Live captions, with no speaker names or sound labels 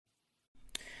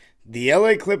The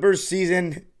LA Clippers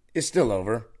season is still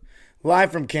over,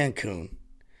 live from Cancun.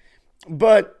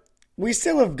 But we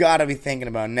still have got to be thinking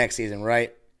about next season,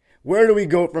 right? Where do we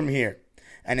go from here?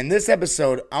 And in this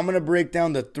episode, I'm going to break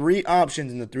down the three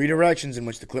options and the three directions in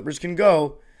which the Clippers can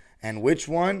go, and which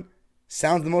one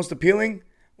sounds the most appealing?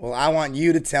 Well, I want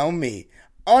you to tell me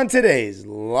on today's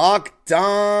Locked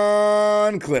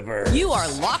On Clippers. You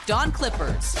are Locked On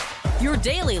Clippers, your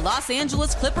daily Los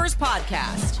Angeles Clippers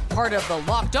podcast, part of the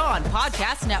Locked On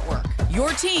Podcast Network, your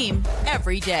team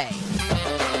every day.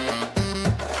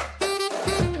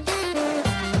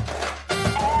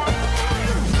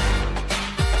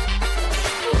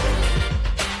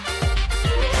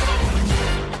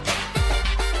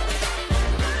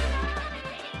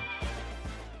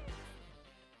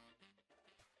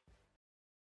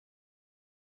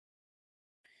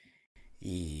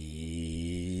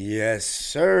 Yes,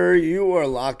 sir. You are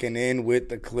locking in with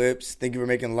the Clips. Thank you for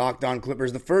making Locked On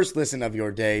Clippers the first listen of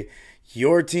your day,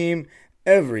 your team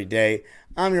every day.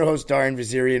 I'm your host, Darian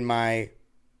Vaziri, in my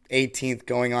 18th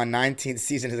going on 19th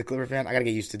season as a Clipper fan. I got to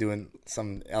get used to doing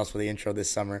something else for the intro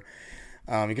this summer.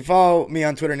 You can follow me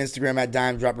on Twitter and Instagram at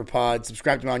DimeDropperPod.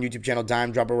 Subscribe to my own YouTube channel,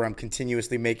 Dime Dropper, where I'm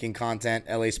continuously making content,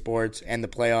 LA sports, and the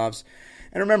playoffs.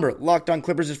 And remember, Locked On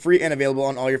Clippers is free and available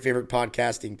on all your favorite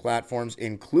podcasting platforms,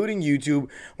 including YouTube,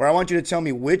 where I want you to tell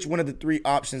me which one of the three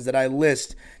options that I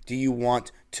list do you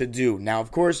want to do. Now,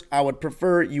 of course, I would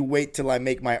prefer you wait till I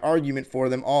make my argument for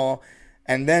them all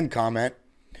and then comment.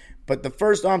 But the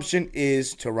first option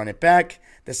is to run it back.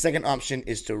 The second option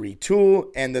is to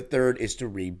retool. And the third is to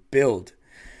rebuild.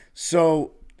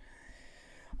 So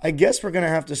I guess we're going to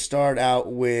have to start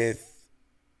out with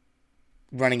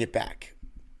running it back.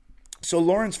 So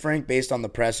Lawrence Frank, based on the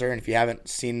presser, and if you haven't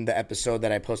seen the episode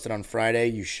that I posted on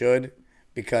Friday, you should,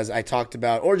 because I talked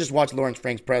about, or just watch Lawrence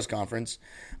Frank's press conference.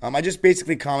 I just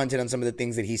basically commented on some of the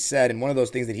things that he said, and one of those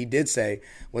things that he did say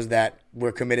was that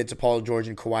we're committed to Paul George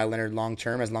and Kawhi Leonard long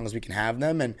term as long as we can have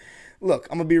them. And look,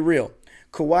 I'm going to be real.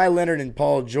 Kawhi Leonard and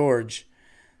Paul George,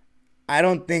 I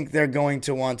don't think they're going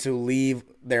to want to leave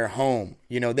their home.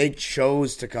 You know, they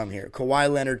chose to come here.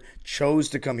 Kawhi Leonard chose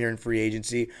to come here in free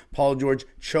agency. Paul George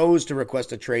chose to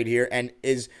request a trade here and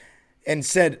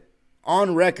said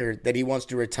on record that he wants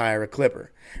to retire a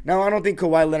Clipper. Now, I don't think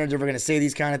Kawhi Leonard's ever going to say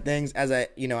these kind of things. As I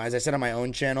said on my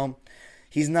own channel,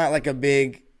 he's not like a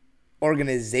big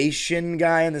organization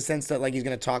guy in the sense that like he's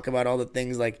going to talk about all the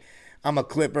things like I'm a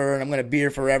Clipper and I'm going to be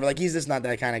here forever. Like he's just not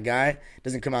that kind of guy.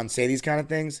 Doesn't come out and say these kind of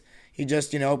things. He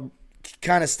just,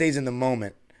 kind of stays in the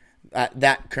moment at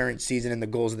that current season and the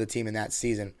goals of the team in that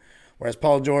season. Whereas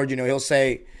Paul George, he'll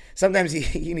say sometimes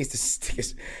he needs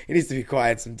to be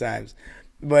quiet sometimes.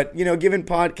 But, given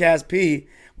Podcast P,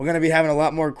 we're going to be having a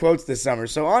lot more quotes this summer.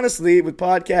 So honestly, with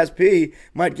Podcast P,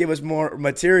 might give us more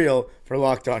material for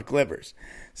Locked On Clippers.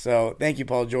 So thank you,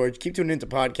 Paul George. Keep tuning into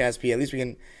Podcast P. At least we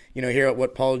can, hear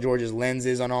what Paul George's lens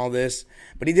is on all this.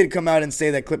 But he did come out and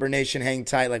say that Clipper Nation, hang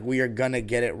tight, like we are going to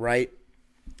get it right.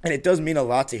 And it does mean a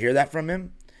lot to hear that from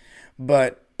him.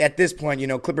 But at this point,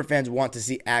 Clipper fans want to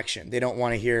see action. They don't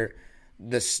want to hear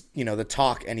this, the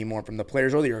talk anymore from the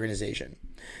players or the organization.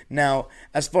 Now,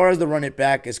 as far as the run it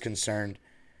back is concerned,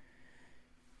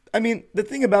 the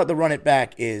thing about the run it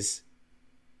back is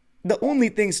the only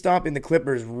thing stopping the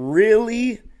Clippers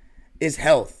really is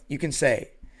health, you can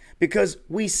say. Because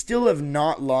we still have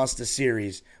not lost a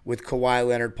series with Kawhi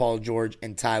Leonard, Paul George,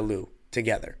 and Ty Lue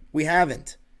together. We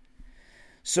haven't.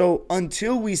 So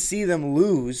until we see them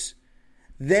lose,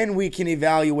 then we can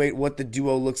evaluate what the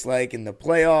duo looks like in the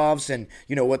playoffs and,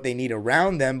 what they need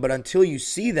around them. But until you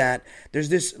see that, there's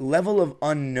this level of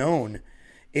unknown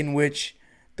in which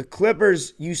the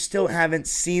Clippers, you still haven't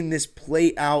seen this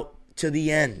play out to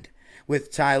the end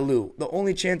with Ty Lue. The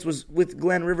only chance was with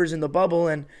Glenn Rivers in the bubble,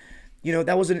 and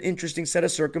that was an interesting set of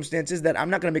circumstances that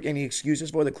I'm not going to make any excuses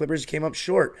for. The Clippers came up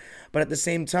short. But at the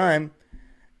same time,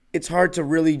 it's hard to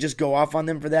really just go off on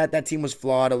them for that. That team was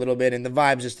flawed a little bit, and the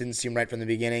vibes just didn't seem right from the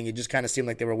beginning. It just kind of seemed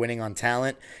like they were winning on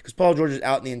talent because Paul George was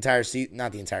out in the entire season,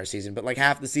 not the entire season, but like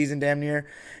half the season damn near.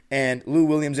 And Lou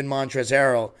Williams and Montrezl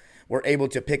Harrell were able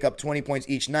to pick up 20 points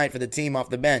each night for the team off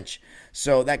the bench.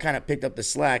 So that kind of picked up the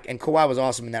slack. And Kawhi was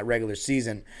awesome in that regular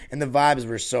season, and the vibes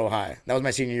were so high. That was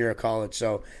my senior year of college,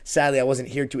 so sadly I wasn't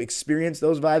here to experience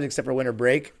those vibes except for winter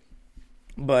break.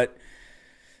 But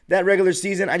that regular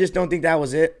season, I just don't think that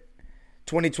was it.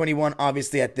 2021,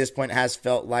 obviously, at this point, has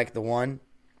felt like the one.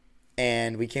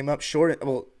 And we came up short.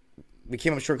 Well, we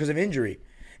came up short because of injury.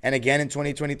 And again, in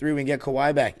 2023, we can get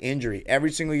Kawhi back. Injury.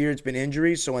 Every single year, it's been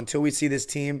injury. So until we see this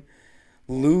team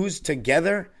lose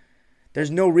together,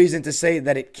 there's no reason to say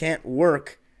that it can't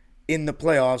work in the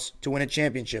playoffs to win a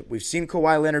championship. We've seen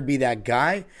Kawhi Leonard be that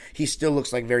guy. He still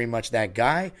looks like very much that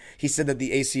guy. He said that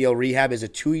the ACL rehab is a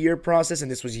 2-year process,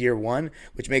 and this was year 1,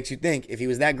 which makes you think, if he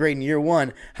was that great in year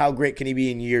 1, how great can he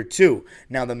be in year 2?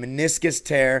 Now, the meniscus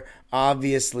tear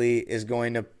obviously is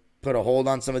going to put a hold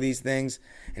on some of these things,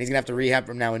 and he's going to have to rehab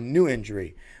from now a new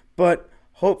injury. But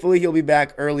hopefully he'll be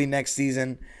back early next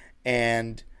season.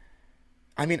 And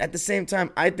I mean, at the same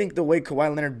time, I think the way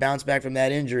Kawhi Leonard bounced back from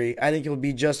that injury, I think he'll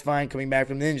be just fine coming back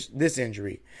from this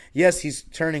injury. Yes, he's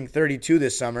turning 32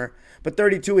 this summer, but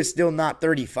 32 is still not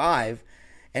 35.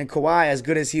 And Kawhi, as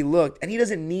good as he looked, and he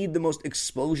doesn't need the most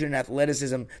explosion and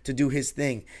athleticism to do his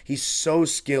thing. He's so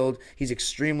skilled. He's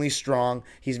extremely strong.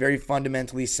 He's very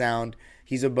fundamentally sound.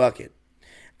 He's a bucket.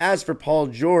 As for Paul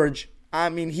George, I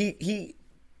mean, he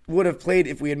would have played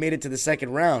if we had made it to the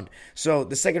second round. So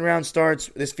the second round starts,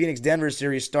 this Phoenix-Denver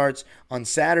series starts on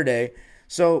Saturday.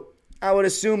 So I would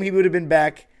assume he would have been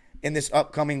back in this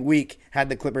upcoming week had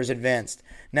the Clippers advanced.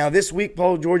 Now this week,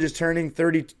 Paul George is turning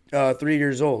 33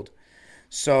 years old.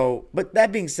 So, but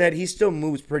that being said, he still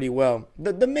moves pretty well.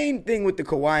 The main thing with the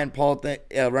Kawhi and Paul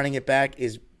running it back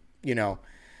is,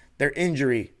 their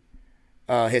injury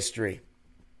history.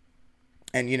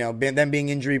 And, them being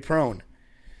injury prone.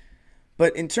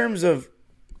 But in terms of,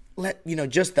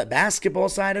 just the basketball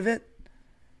side of it,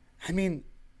 I mean,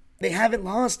 they haven't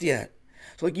lost yet.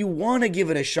 So, you want to give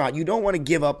it a shot. You don't want to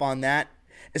give up on that,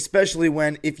 especially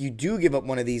when, if you do give up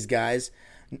one of these guys,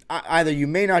 either you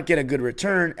may not get a good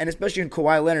return, and especially in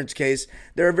Kawhi Leonard's case,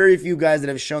 there are very few guys that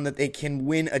have shown that they can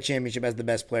win a championship as the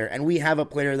best player, and we have a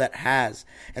player that has,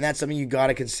 and that's something you got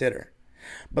to consider.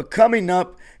 But coming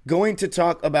up, going to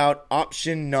talk about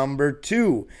option number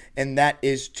 2, and that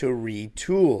is to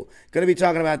retool. Going to be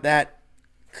talking about that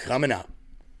coming up.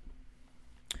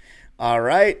 All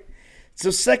right.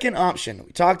 So second option,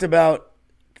 we talked about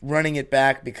running it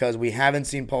back because we haven't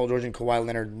seen Paul George and Kawhi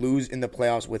Leonard lose in the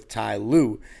playoffs with Ty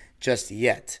Lue just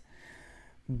yet.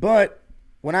 But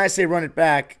when I say run it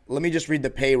back, let me just read the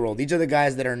payroll. These are the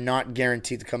guys that are not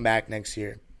guaranteed to come back next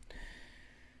year.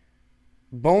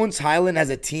 Bones Hyland has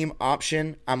a team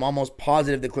option. I'm almost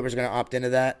positive the Clippers are going to opt into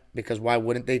that because why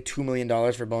wouldn't they? $2 million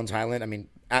for Bones Hyland. I mean,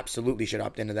 absolutely should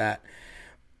opt into that.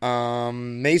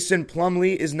 Mason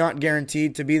Plumlee is not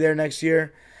guaranteed to be there next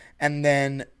year. And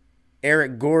then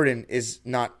Eric Gordon is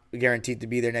not guaranteed to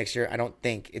be there next year, I don't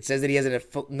think. It says that he has a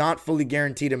not fully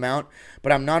guaranteed amount,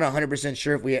 but I'm not 100%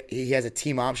 sure if he has a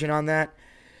team option on that.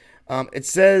 It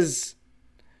says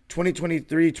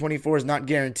 2023-24 is not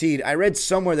guaranteed. I read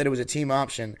somewhere that it was a team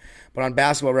option, but on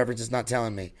Basketball Reference it's not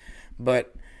telling me.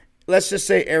 But let's just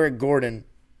say Eric Gordon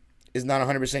is not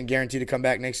 100% guaranteed to come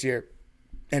back next year,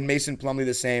 and Mason Plumlee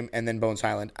the same, and then Bones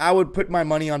Hyland. I would put my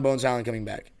money on Bones Hyland coming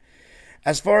back.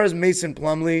 As far as Mason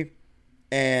Plumlee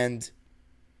and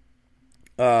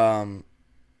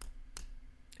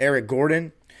Eric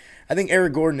Gordon, I think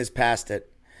Eric Gordon is past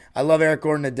it. I love Eric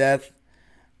Gordon to death,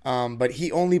 but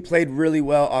he only played really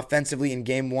well offensively in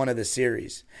Game 1 of the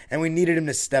series, and we needed him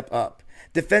to step up.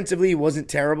 Defensively, he wasn't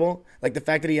terrible. Like the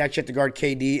fact that he actually had to guard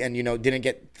KD and, didn't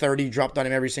get 30 dropped on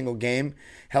him every single game,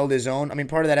 held his own. I mean,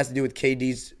 part of that has to do with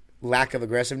KD's lack of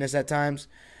aggressiveness at times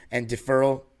and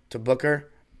deferral to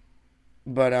Booker.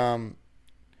 But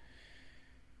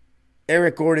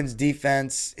Eric Gordon's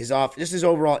defense, his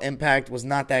overall impact was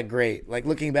not that great. Like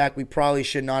looking back, we probably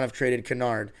should not have traded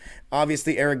Kennard.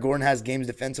 Obviously, Eric Gordon has games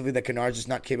defensively that Kennard's just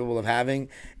not capable of having,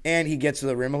 and he gets to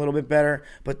the rim a little bit better.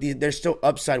 But there's still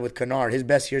upside with Kennard. His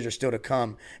best years are still to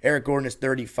come. Eric Gordon is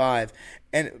 35.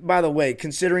 And by the way,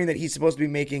 considering that he's supposed to be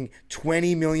making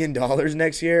 $20 million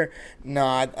next year, no,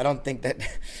 I don't think that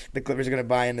the Clippers are going to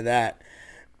buy into that.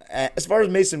 As far as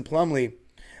Mason Plumlee,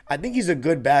 I think he's a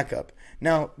good backup.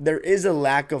 Now, there is a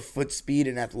lack of foot speed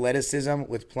and athleticism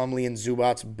with Plumlee and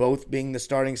Zubac both being the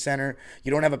starting center. You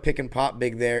don't have a pick and pop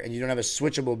big there, and you don't have a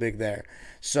switchable big there.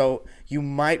 So you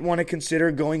might want to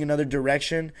consider going another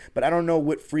direction, but I don't know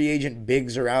what free agent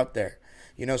bigs are out there.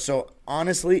 So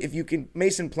honestly, if you can,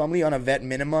 Mason Plumlee on a vet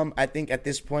minimum, I think at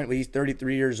this point, when he's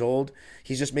 33 years old,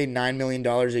 he's just made $9 million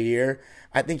a year.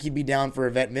 I think he'd be down for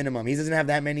a vet minimum. He doesn't have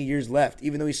that many years left.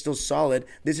 Even though he's still solid,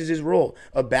 this is his role,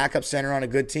 a backup center on a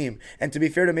good team. And to be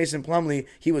fair to Mason Plumlee,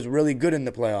 he was really good in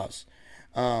the playoffs.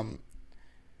 I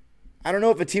don't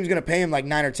know if a team's going to pay him like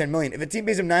 $9 or $10 million. If a team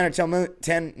pays him $9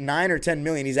 or $10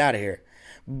 million, he's out of here.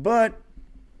 But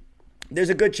there's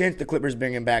a good chance the Clippers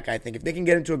bring him back, I think. If they can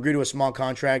get him to agree to a small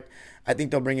contract, I think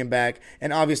they'll bring him back.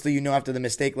 And obviously, after the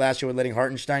mistake last year with letting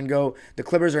Hartenstein go, the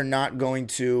Clippers are not going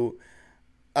to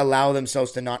allow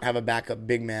themselves to not have a backup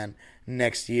big man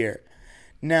next year.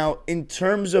 Now, in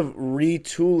terms of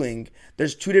retooling,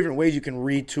 there's two different ways you can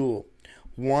retool.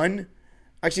 One,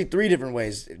 actually 3 different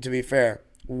ways, to be fair.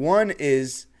 One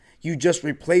is you just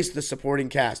replace the supporting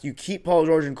cast. You keep Paul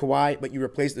George and Kawhi, but you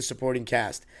replace the supporting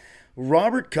cast.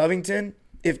 Robert Covington,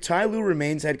 if Ty Lue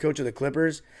remains head coach of the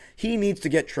Clippers, he needs to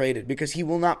get traded because he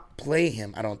will not play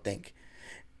him, I don't think.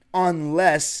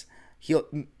 Unless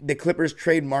the Clippers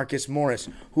trade Marcus Morris,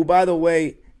 who, by the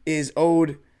way, is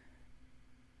owed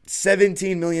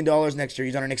 $17 million next year.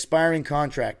 He's on an expiring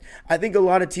contract. I think a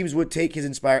lot of teams would take his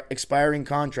expiring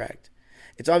contract.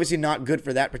 It's obviously not good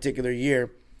for that particular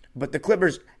year, but the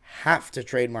Clippers have to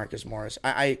trade Marcus Morris.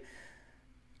 I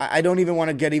don't even want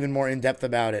to get even more in-depth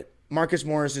about it. Marcus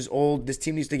Morris is old. This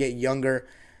team needs to get younger,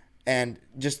 and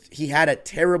just he had a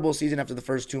terrible season after the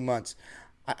first 2 months.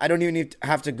 I don't even need to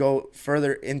have to go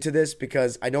further into this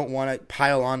because I don't want to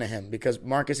pile on to him because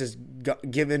Marcus has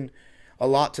given a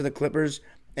lot to the Clippers,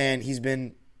 and he's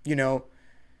been,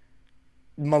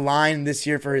 maligned this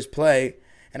year for his play,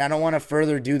 and I don't want to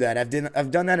further do that.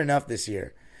 I've done that enough this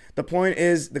year. The point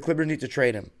is the Clippers need to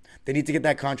trade him. They need to get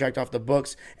that contract off the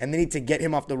books, and they need to get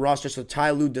him off the roster so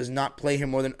Ty Lue does not play him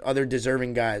more than other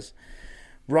deserving guys.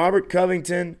 Robert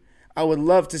Covington, I would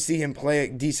love to see him play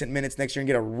decent minutes next year and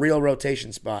get a real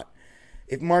rotation spot.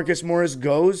 If Marcus Morris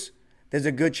goes, there's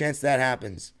a good chance that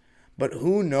happens. But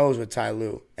who knows with Ty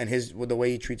Lue and with the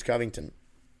way he treats Covington.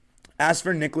 As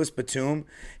for Nicholas Batum,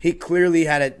 he clearly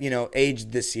had it,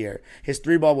 aged this year. His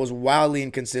 3-ball was wildly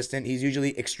inconsistent. He's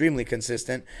usually extremely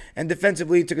consistent. And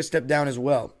defensively, he took a step down as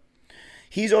well.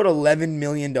 He's owed $11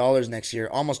 million next year,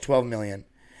 almost $12 million.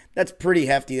 That's pretty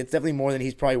hefty. That's definitely more than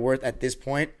he's probably worth at this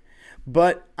point.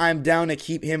 But I'm down to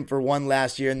keep him for one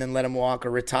last year and then let him walk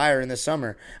or retire in the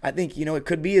summer. I think, it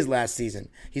could be his last season.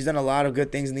 He's done a lot of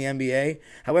good things in the NBA.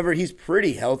 However, he's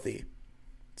pretty healthy.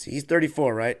 See, he's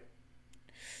 34, right?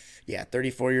 Yeah,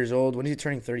 34 years old. When is he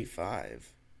turning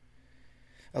 35?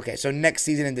 Okay, so next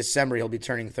season in December, he'll be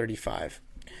turning 35.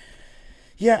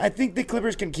 Yeah, I think the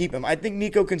Clippers can keep him. I think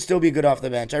Nico can still be good off the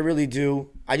bench. I really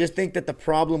do. I just think that the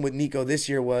problem with Nico this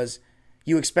year was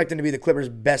you expect him to be the Clippers'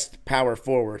 best power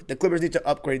forward. The Clippers need to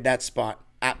upgrade that spot,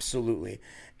 absolutely.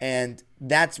 And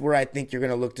that's where I think you're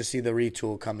going to look to see the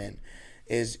retool come in.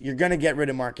 Is you're going to get rid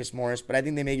of Marcus Morris, but I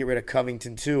think they may get rid of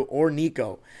Covington too, or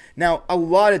Nico. Now, a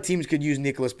lot of teams could use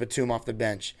Nicholas Batum off the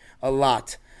bench. A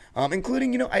lot.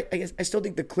 Including, I guess I still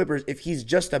think the Clippers, if he's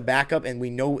just a backup and we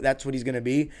know that's what he's going to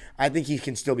be, I think he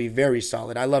can still be very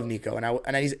solid. I love Nico,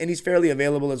 and he's fairly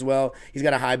available as well. He's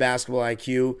got a high basketball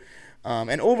IQ.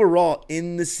 And overall,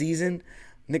 in the season,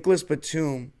 Nicholas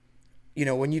Batum,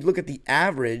 when you look at the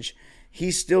average,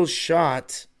 he still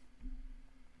shot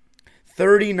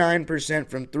 39%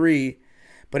 from 3,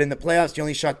 but in the playoffs, he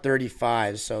only shot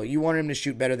 35. So you want him to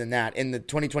shoot better than that. In the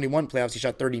 2021 playoffs, he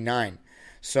shot 39.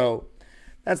 So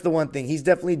that's the one thing. He's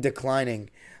definitely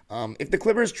declining. If the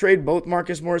Clippers trade both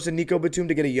Marcus Morris and Nico Batum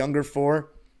to get a younger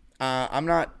 4, I'm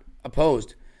not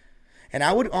opposed. And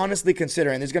I would honestly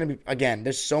consider, and there's going to be, again,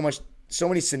 there's so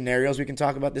many scenarios we can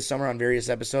talk about this summer on various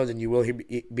episodes, and you will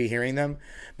be hearing them.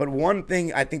 But one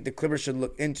thing I think the Clippers should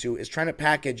look into is trying to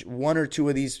package 1 or 2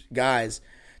 of these guys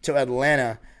to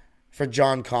Atlanta for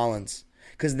John Collins.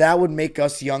 Because that would make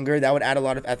us younger. That would add a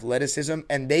lot of athleticism.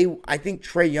 And I think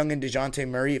Trae Young and DeJounte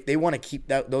Murray, if they want to keep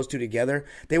those two together,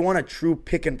 they want a true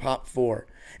pick-and-pop 4.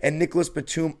 And Nicholas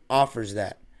Batum offers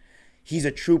that. He's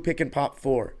a true pick-and-pop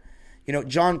 4.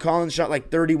 John Collins shot like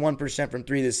 31% from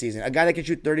 3 this season. A guy that can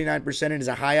shoot 39% and is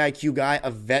a high IQ guy, a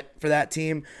vet for that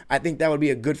team, I think that would be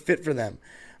a good fit for them.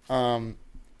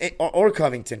 Or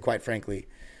Covington, quite frankly.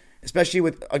 Especially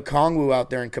with Okongwu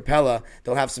out there and Capella,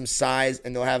 they'll have some size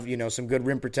and they'll have, some good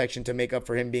rim protection to make up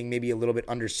for him being maybe a little bit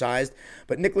undersized.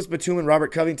 But Nicholas Batum and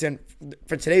Robert Covington,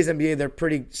 for today's NBA, they're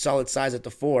pretty solid size at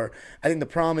the 4. I think the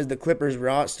problem is the Clippers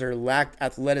roster lacked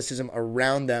athleticism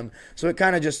around them, so it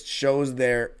kind of just shows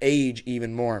their age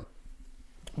even more.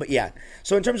 But yeah,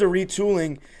 so in terms of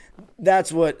retooling,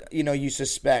 that's what, you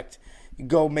suspect. You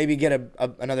go maybe get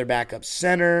another backup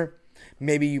center.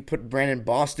 Maybe you put Brandon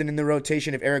Boston in the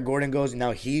rotation if Eric Gordon goes, and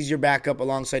now he's your backup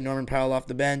alongside Norman Powell off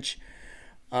the bench.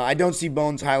 I don't see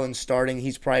Bones Highland starting.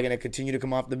 He's probably going to continue to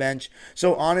come off the bench.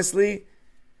 So honestly,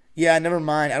 yeah, never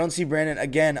mind. I don't see Brandon,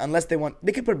 again, unless they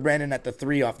could put Brandon at the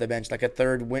 3 off the bench, like a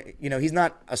third. He's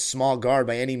not a small guard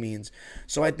by any means.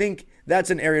 So I think that's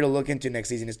an area to look into next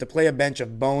season, is to play a bench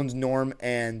of Bones, Norm,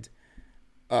 and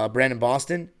Brandon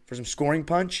Boston for some scoring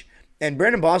punch. And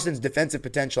Brandon Boston's defensive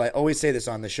potential, I always say this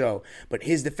on the show, but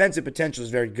his defensive potential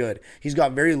is very good. He's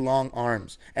got very long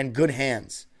arms and good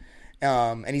hands.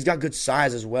 And he's got good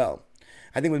size as well.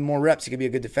 I think with more reps, he could be a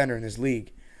good defender in this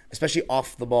league, especially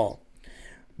off the ball.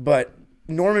 But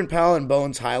Norman Powell and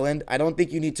Bones Highland, I don't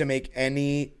think you need to make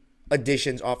any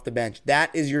additions off the bench.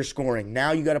 That is your scoring.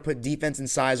 Now you got to put defense and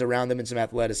size around them and some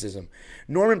athleticism.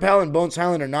 Norman Powell and Bones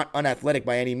Hyland are not unathletic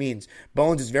by any means.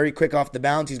 Bones is very quick off the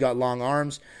bounce. He's got long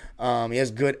arms. He has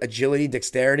good agility,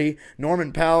 dexterity.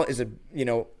 Norman Powell is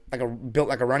built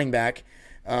like a running back,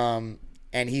 and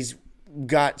he's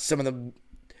got some of the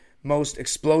most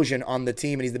explosion on the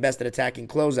team, and he's the best at attacking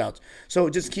closeouts.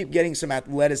 So just keep getting some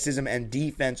athleticism and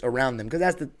defense around them, because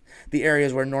that's the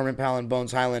areas where Norman Powell and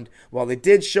Bones Hyland, while they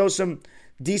did show some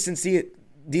decent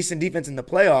defense in the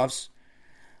playoffs,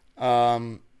 over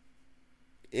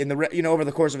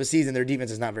the course of a season, their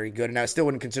defense is not very good, and I still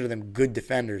wouldn't consider them good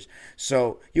defenders.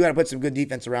 So you got to put some good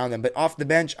defense around them. But off the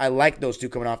bench, I like those two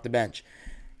coming off the bench.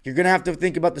 You're going to have to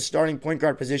think about the starting point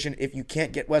guard position if you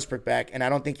can't get Westbrook back, and I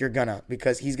don't think you're going to,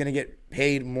 because he's going to get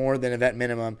paid more than a vet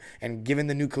minimum, and given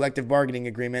the new collective bargaining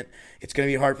agreement, it's going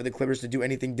to be hard for the Clippers to do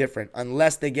anything different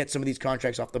unless they get some of these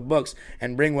contracts off the books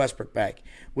and bring Westbrook back,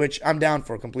 which I'm down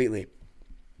for completely.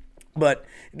 But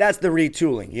that's the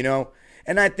retooling,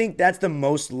 and I think that's the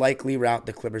most likely route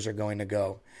the Clippers are going to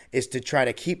go, is to try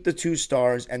to keep the two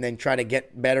stars and then try to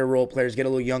get better role players, get a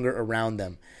little younger around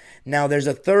them. Now, there's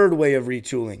a third way of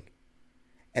retooling,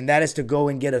 and that is to go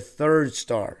and get a third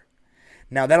star.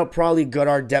 Now, that'll probably gut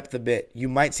our depth a bit. You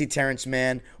might see Terrence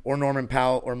Mann or Norman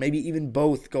Powell, or maybe even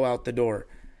both, go out the door.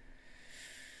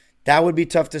 That would be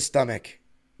tough to stomach.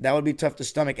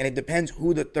 And it depends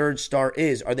who the third star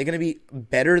is. Are they going to be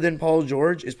better than Paul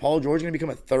George? Is Paul George going to become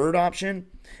a third option?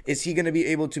 Is he going to be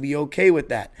able to be okay with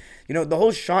that? The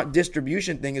whole shot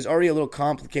distribution thing is already a little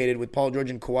complicated with Paul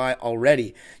George and Kawhi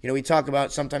already. We talk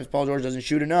about sometimes Paul George doesn't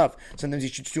shoot enough. Sometimes he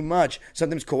shoots too much.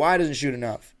 Sometimes Kawhi doesn't shoot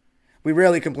enough. We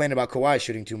rarely complain about Kawhi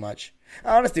shooting too much.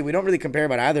 Honestly, we don't really compare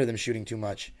about either of them shooting too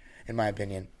much, in my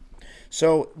opinion.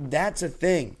 So that's a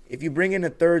thing. If you bring in a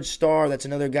third star, that's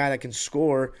another guy that can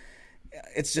score,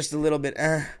 it's just a little bit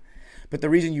But the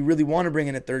reason you really want to bring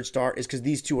in a third star is because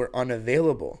these two are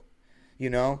unavailable,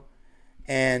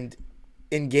 And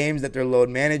in games that they're load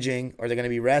managing or they're going to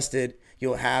be rested,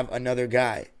 you'll have another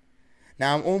guy.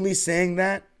 Now, I'm only saying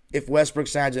that if Westbrook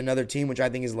signs another team, which I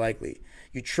think is likely.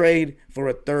 You trade for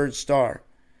a third star.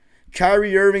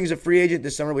 Kyrie Irving's a free agent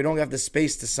this summer. We don't have the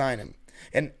space to sign him.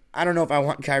 And I don't know if I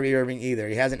want Kyrie Irving either.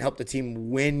 He hasn't helped the team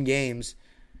win games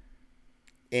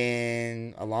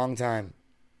in a long time.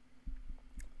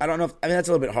 I don't know that's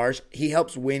a little bit harsh. He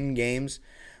helps win games,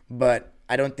 but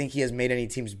I don't think he has made any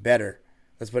teams better.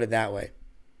 Let's put it that way.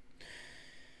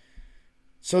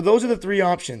 So those are the three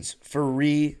options for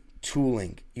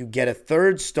retooling. You get a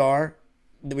third star.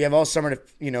 We have all summer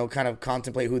to, kind of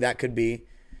contemplate who that could be.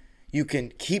 You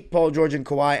can keep Paul George and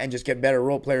Kawhi and just get better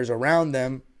role players around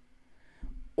them.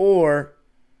 Or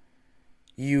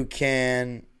you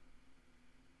can...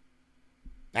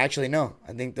 Actually, no.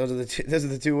 I think those are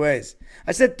the two ways.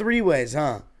 I said three ways,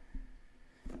 huh?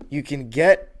 You can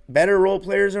get better role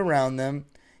players around them.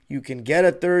 You can get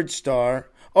a third star.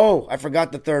 Oh, I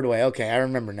forgot the third way. Okay, I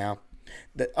remember now.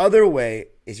 The other way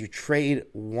is you trade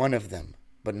one of them,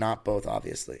 but not both,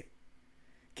 obviously.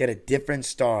 Get a different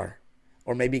star.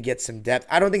 Or maybe get some depth.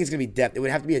 I don't think it's going to be depth. It would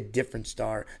have to be a different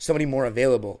star. Somebody more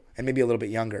available and maybe a little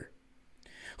bit younger.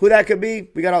 Who that could be,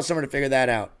 we got all summer to figure that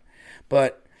out.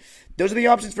 But those are the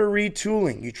options for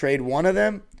retooling. You trade one of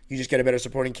them. You just get a better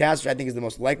supporting cast, which I think is the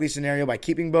most likely scenario by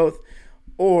keeping both.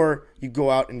 Or you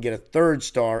go out and get a third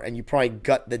star and you probably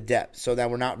gut the depth so that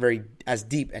we're not very as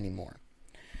deep anymore.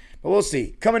 But we'll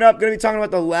see. Coming up, going to be talking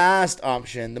about the last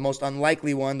option, the most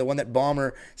unlikely one, the one that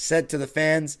Ballmer said to the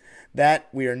fans that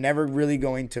we are never really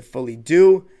going to fully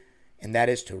do, and that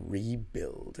is to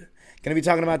rebuild. Going to be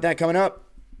talking about that coming up.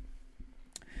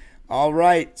 All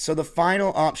right, so the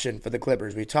final option for the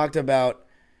Clippers. We talked about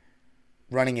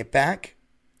running it back.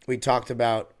 We talked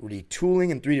about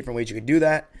retooling and three different ways you could do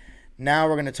that. Now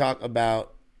we're going to talk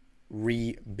about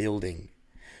rebuilding.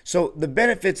 So the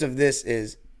benefits of this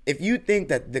is, if you think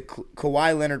that the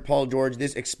Kawhi Leonard, Paul George,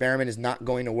 this experiment is not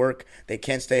going to work, they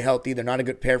can't stay healthy, they're not a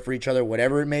good pair for each other,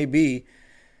 whatever it may be,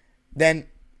 then,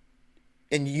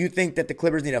 and you think that the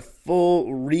Clippers need a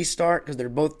full restart because they're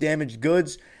both damaged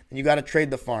goods, then you got to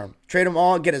trade the farm. Trade them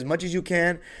all, get as much as you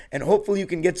can, and hopefully you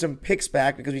can get some picks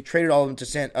back because we traded all of them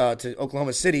to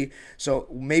Oklahoma City, so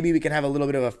maybe we can have a little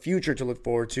bit of a future to look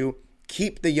forward to.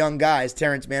 Keep the young guys,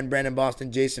 Terrence Mann, Brandon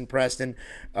Boston, Jason Preston,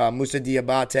 Moussa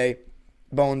Diabate,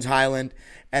 Bones Hyland,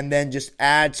 and then just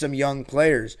add some young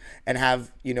players and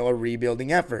have, a rebuilding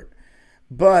effort.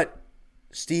 But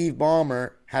Steve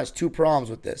Ballmer has two problems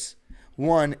with this.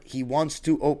 One, he wants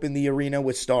to open the arena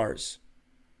with stars.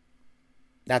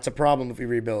 That's a problem if we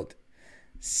rebuild.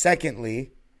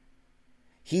 Secondly,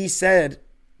 he said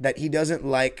that he doesn't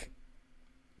like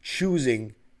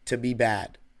choosing to be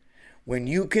bad. When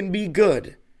you can be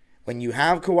good, when you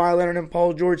have Kawhi Leonard and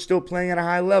Paul George still playing at a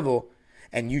high level,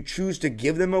 and you choose to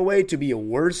give them away to be a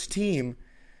worse team,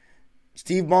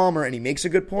 Steve Ballmer, and he makes a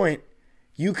good point,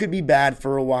 you could be bad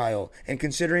for a while. And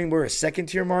considering we're a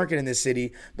second-tier market in this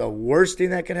city, the worst thing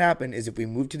that could happen is if we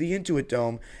move to the Intuit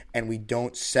Dome and we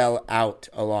don't sell out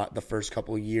a lot the first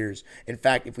couple of years. In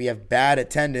fact, if we have bad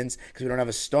attendance because we don't have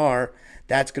a star,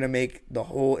 that's going to make the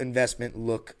whole investment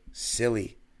look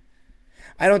silly.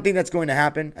 I don't think that's going to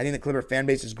happen. I think the Clipper fan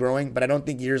base is growing, but I don't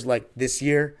think years like this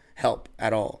year help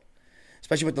at all,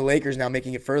 especially with the Lakers now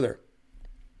making it further,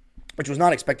 which was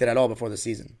not expected at all before the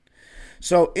season.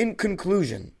 So in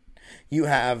conclusion, you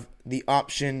have the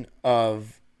option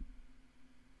of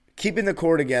keeping the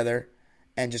core together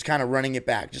and just kind of running it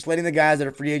back. Just letting the guys that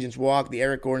are free agents walk, the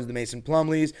Eric Gordons, the Mason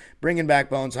Plumlees, bringing back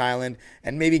Bones Highland,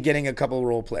 and maybe getting a couple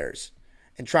role players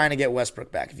and trying to get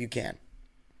Westbrook back if you can.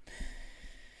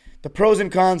 The pros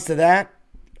and cons to that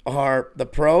are the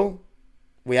pro,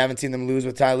 we haven't seen them lose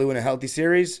with Ty Lue in a healthy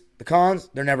series. The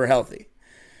cons, they're never healthy.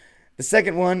 The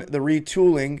second one, the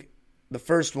retooling. The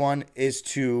first one is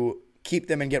to keep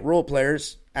them and get role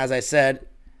players. As I said,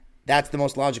 that's the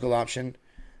most logical option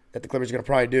that the Clippers are going to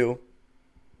probably do.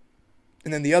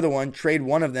 And then the other one, trade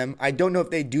one of them. I don't know if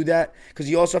they do that because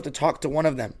you also have to talk to one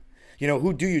of them. You know,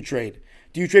 who do you trade?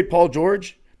 Do you trade Paul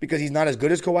George because he's not as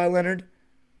good as Kawhi Leonard?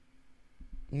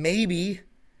 Maybe.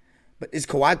 But is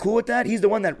Kawhi cool with that? He's the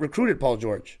one that recruited Paul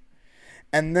George.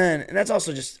 And that's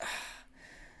also just...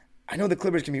 I know the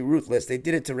Clippers can be ruthless. They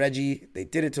did it to Reggie. They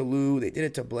did it to Lou. They did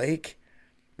it to Blake.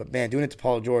 But, man, doing it to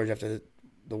Paul George after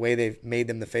the way they've made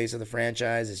them the face of the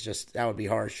franchise is just, that would be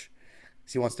harsh.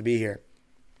 Because he wants to be here.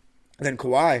 And then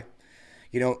Kawhi,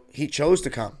 he chose to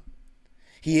come.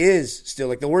 He is still,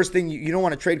 like, the worst thing, you don't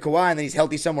want to trade Kawhi and then he's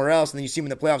healthy somewhere else and then you see him in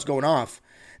the playoffs going off.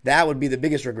 That would be the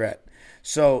biggest regret.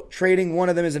 So trading one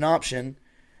of them is an option.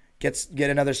 Get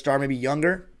another star, maybe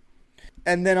younger.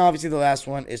 And then obviously the last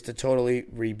one is to totally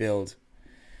rebuild.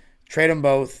 Trade them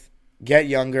both, get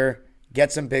younger,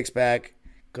 get some picks back,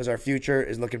 because our future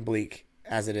is looking bleak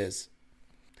as it is.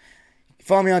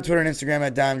 Follow me on Twitter and Instagram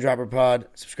at DimeDropperPod.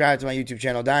 Subscribe to my YouTube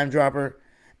channel, Dime Dropper.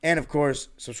 And, of course,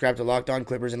 subscribe to Locked On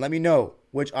Clippers and let me know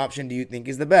which option do you think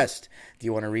is the best. Do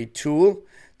you want to retool?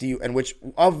 And which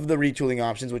of the retooling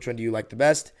options, which one do you like the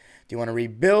best? Do you want to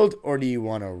rebuild or do you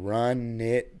want to run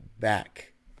it back?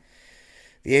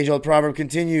 The age-old proverb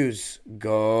continues,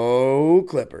 go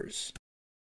Clippers.